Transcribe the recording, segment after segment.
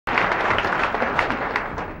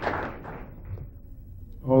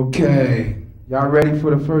Okay, y'all ready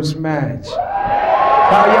for the first match?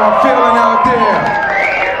 How y'all feeling out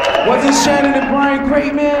there? Wasn't Shannon and Brian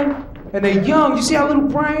great, man? And they're young. You see how little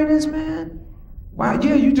Brian is, man? Wow,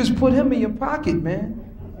 yeah, you just put him in your pocket, man.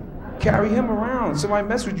 Carry him around. Somebody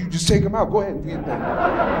mess with you, just take him out. Go ahead and get that.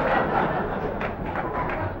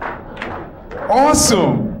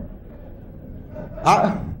 Awesome.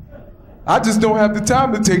 I just don't have the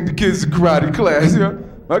time to take the kids to karate class. You know?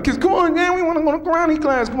 My kids, come on, man, we want to go to karate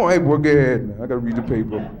class. Come on, hey, boy, go ahead, man. I gotta read the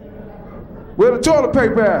paper. Where the toilet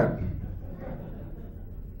paper at?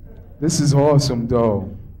 This is awesome, though.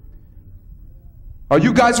 Are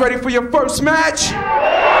you guys ready for your first match?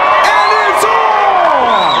 And it's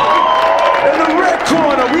on! In the red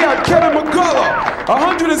corner, we have Kevin McCullough,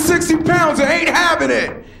 160 pounds and ain't having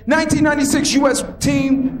it. 1996 US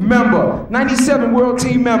team member, 97 world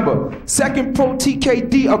team member, second Pro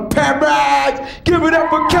TKD appearance. Give it up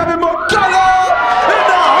for Kevin McCullough in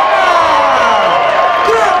the house!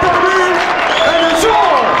 Yeah, baby! And it's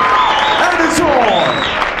on! And it's on!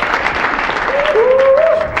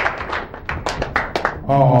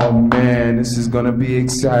 Oh man, this is gonna be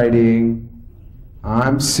exciting.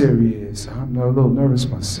 I'm serious. I'm a little nervous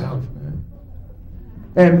myself, man.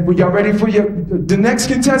 And y'all ready for the next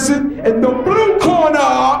contestant? In the blue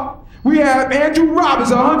corner, we have Andrew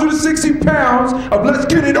Roberts, 160 pounds of Let's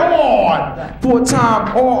Get It On.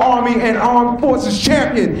 4-time All-Army and Armed Forces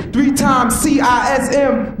champion, 3-time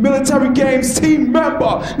CISM military games team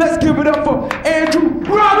member. Let's give it up for Andrew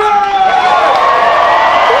Roberts!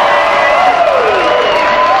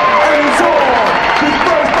 And it's on. This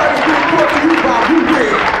first fight is being brought to you by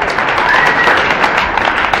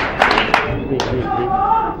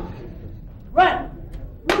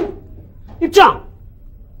입장!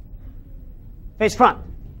 Face front.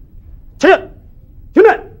 차렷!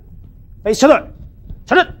 균열! Face 차돌!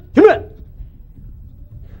 차렷! 균열!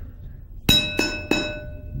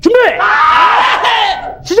 준비!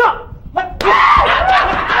 시작!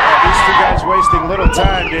 These two guys wasting little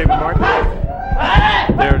time, David Martin.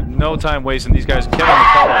 There's no time wasting these guys. Kevin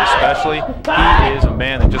McCullough especially, he is a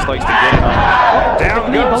man that just likes to get it on.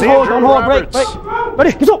 Down goes Andrew Roberts.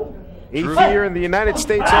 Ready, 계속! 8th year in the United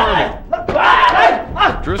States Army.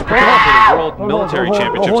 Drew's preparing for the World Military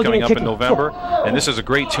Championships coming up in November, and this is a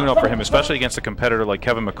great tune-up for him, especially against a competitor like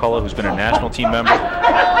Kevin McCullough, who's been a national team member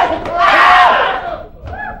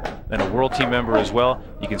and a world team member as well.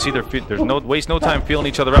 You can see there's waste no time feeling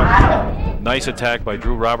each other out. Nice attack by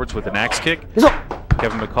Drew Roberts with an axe kick.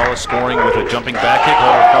 Kevin McCullough scoring with a jumping back kick,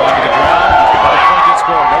 falling to the ground. Got a point, good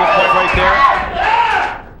score. Another point right there.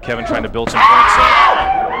 Kevin trying to build some points up.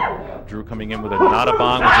 Drew coming in with a nada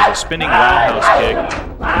bang, which is a spinning roundhouse kick.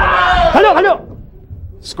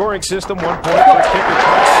 Scoring system, 1 point for kick or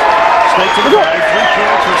punch. Straight to the body, 3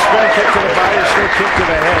 points for spinning kick to the body or straight kick to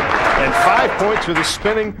the head. And 5 points for the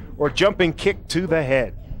spinning or jumping kick to the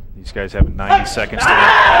head. These guys have 90 seconds to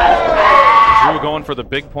win. Drew going for the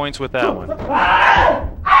big points with that one.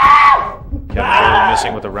 Kevin really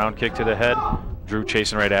missing with a round kick to the head. Drew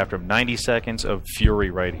chasing right after him. 90 seconds of fury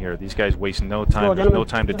right here. These guys wasting no time. There's no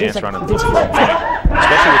time to dance around and look for a point,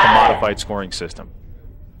 especially with the modified scoring system.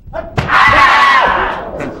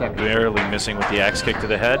 Barely missing with the axe kick to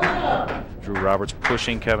the head. Drew Roberts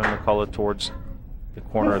pushing Kevin McCullough towards the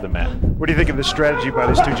corner of the mat. What do you think of the strategy by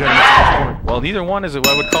these two gentlemen at this point? Well, neither one is what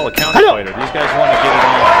I would call a counter fighter. These guys want to get it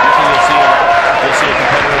on. Usually you'll see a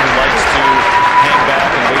competitor who likes to hang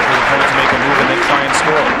back and wait for the opponent to make a move and then try and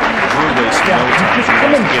score. Drew wastes no time. He wants to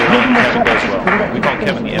get it on. Kevin does well. We call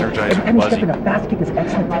Kevin the Energizer Buzzy. Fast kick is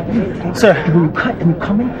excellent. Sir, when you cut and you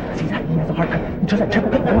come in, see that he has a hard cut. You try that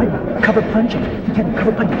triple cut, cover punch him. You can't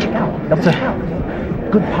cover punch, you kick out. Double kick out.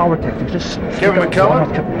 Good power technique. Just Kevin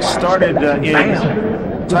McCullough started in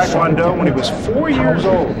Taekwondo when he was 4 years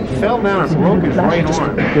old. He fell down and broke his right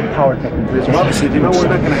arm. Good power technique. His mother said, you know, we're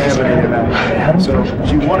not going to have any of that. So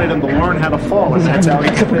she wanted him to learn how to fall, and that's how he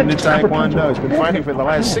got into Taekwondo. He's been fighting for the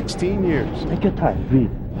last 16 years. Take your time.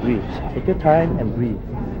 Breathe. Breathe. Take your time and breathe.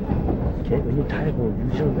 Okay, when you're tired,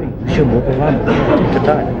 use your way. You should move around. Take your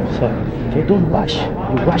time. So, okay, don't rush.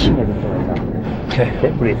 You're rushing everything right now.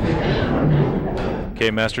 Okay, breathe. Okay,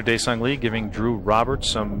 Master Daesung Lee giving Drew Roberts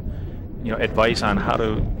some advice on how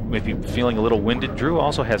to, if you're feeling a little winded. Drew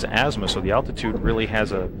also has asthma, so the altitude really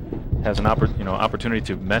has an opportunity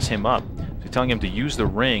to mess him up. So telling him to use the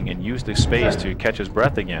ring and use the space to catch his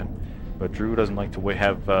breath again. But Drew doesn't like to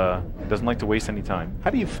waste any time. How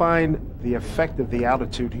do you find the effect of the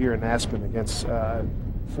altitude here in Aspen against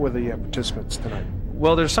for the participants tonight?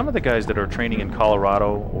 Well, there's some of the guys that are training in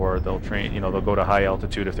Colorado, or they'll train, they'll go to high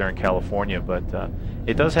altitude if they're in California, but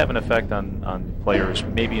it does have an effect on players,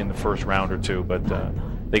 maybe in the first round or two, but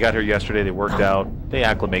they got here yesterday, they worked out, they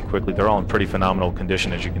acclimate quickly, they're all in pretty phenomenal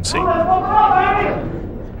condition, as you can see.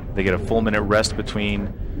 They get a full minute rest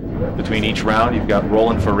between each round. You've got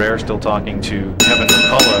Roland Ferrer still talking to Kevin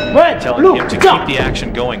McCullough, telling him to keep the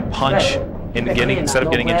action going, punch, instead of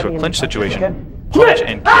getting into a clinch situation, punch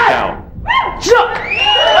and kick out.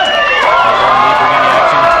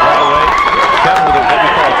 Kevin with what we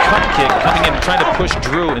call a cut kick, coming in and trying to push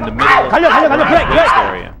Drew in the middle of the waist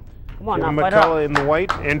area. Kevin McCullough in the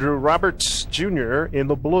white, Andrew Roberts Jr. in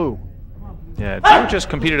the blue. Yeah, Drew just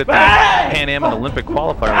competed at the Pan Am and Olympic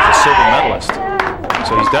qualifier as a silver medalist.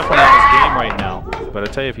 So he's definitely on his game right now. But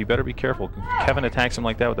I tell you, if you better be careful, Kevin attacks him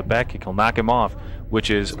like that with a back kick, he'll knock him off,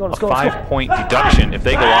 which is a 5-point deduction if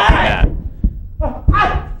they go off the mat.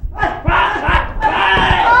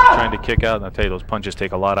 Trying to kick out, and I'll tell you, those punches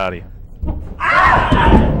take a lot out of you.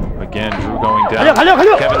 Again, Drew going down.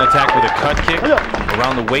 Kevin attacked with a cut kick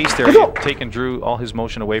around the waist there, taking Drew all his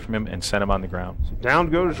motion away from him and sent him on the ground. Down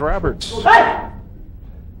goes Roberts. Little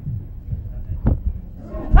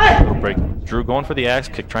break. Drew going for the axe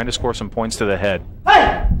kick, trying to score some points to the head.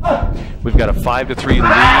 We've got a 5-3 lead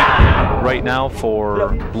right now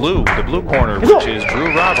for blue, the blue corner, which is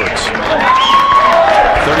Drew Roberts.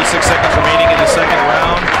 36 seconds remaining in the second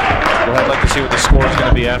round. Well, I'd like to see what the score is going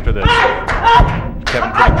to be after this.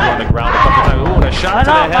 Kevin putting Drew on the ground a couple times. Ooh, and a shot to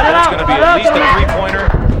the head. That's going to be at least a three-pointer,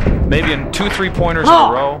 maybe in 2 3-pointers in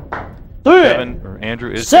a row. Kevin, or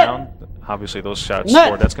Andrew, is down. Obviously, those shots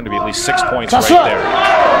scored. That's going to be at least 6 points right there.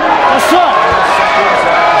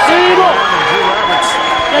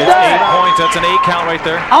 It's 8 points. That's an 8 count right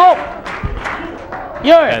there.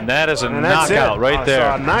 And that is a knockout right there.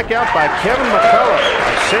 A knockout by Kevin McCullough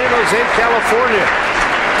of San Jose, California.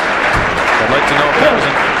 I'd like to know if that was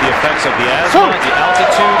the effects of the asthma, the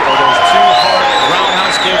altitude, or those 2 hard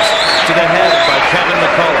roundhouse kicks to the head by Kevin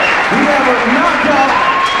McCullough. We have a knockout.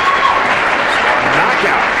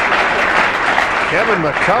 Knockout. Kevin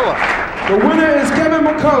McCullough. The winner is Kevin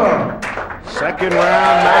McCullough. Second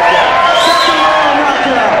round knockout. Second round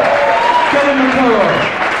knockout. Kevin McCullough.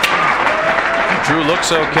 Drew looks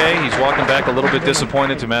okay. He's walking back a little bit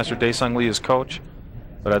disappointed to Master Daesung Lee, his coach.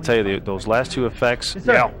 But I'll tell you, those last 2 effects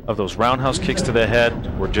of those roundhouse kicks to the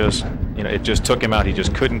head were just, it just took him out. He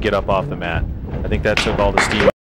just couldn't get up off the mat. I think that took all the steam